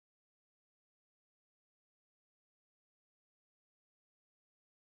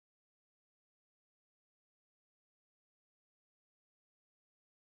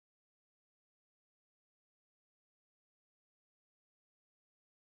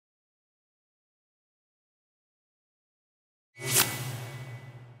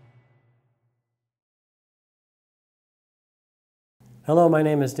Hello, my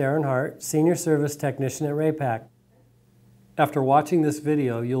name is Darren Hart, Senior Service Technician at Raypak. After watching this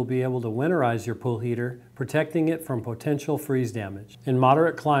video, you'll be able to winterize your pool heater, protecting it from potential freeze damage. In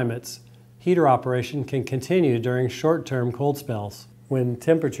moderate climates, heater operation can continue during short-term cold spells. When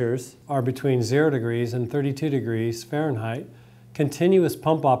temperatures are between 0 degrees and 32 degrees Fahrenheit, continuous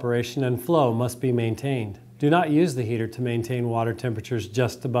pump operation and flow must be maintained. Do not use the heater to maintain water temperatures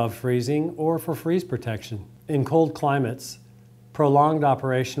just above freezing or for freeze protection. In cold climates, prolonged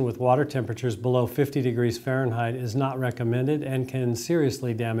operation with water temperatures below 50 degrees Fahrenheit is not recommended and can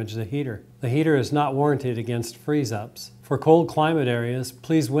seriously damage the heater. The heater is not warranted against freeze-ups. For cold climate areas,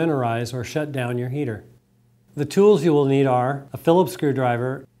 please winterize or shut down your heater. The tools you will need are a Phillips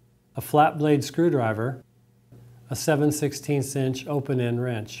screwdriver, a flat blade screwdriver, a 7/16 inch open-end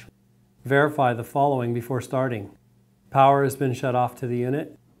wrench. Verify the following before starting. Power has been shut off to the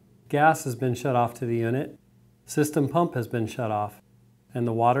unit, gas has been shut off to the unit, system pump has been shut off, and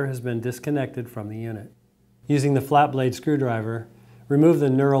the water has been disconnected from the unit. Using the flat blade screwdriver, remove the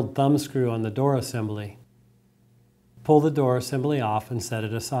knurled thumb screw on the door assembly. Pull the door assembly off and set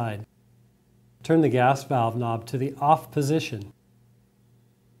it aside. Turn the gas valve knob to the off position.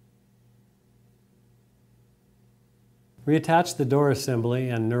 Reattach the door assembly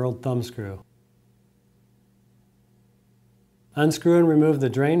and knurled thumb screw. Unscrew and remove the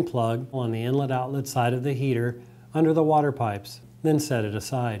drain plug on the inlet-outlet side of the heater under the water pipes, then set it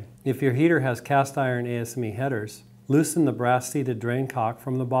aside. If your heater has cast iron ASME headers, loosen the brass-seated drain cock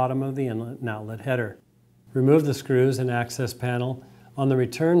from the bottom of the inlet and outlet header. Remove the screws and access panel on the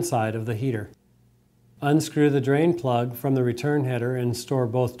return side of the heater. Unscrew the drain plug from the return header and store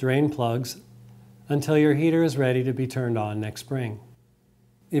both drain plugs until your heater is ready to be turned on next spring.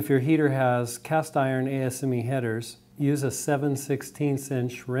 If your heater has cast iron ASME headers, use a 7/16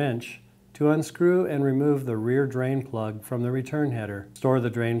 inch wrench to unscrew and remove the rear drain plug from the return header. Store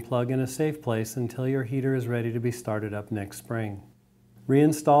the drain plug in a safe place until your heater is ready to be started up next spring.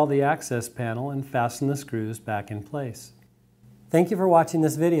 Reinstall the access panel and fasten the screws back in place. Thank you for watching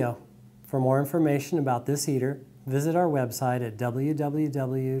this video. For more information about this heater, visit our website at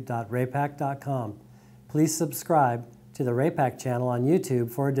www.raypak.com. Please subscribe to the Raypak channel on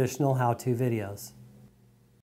YouTube for additional how-to videos.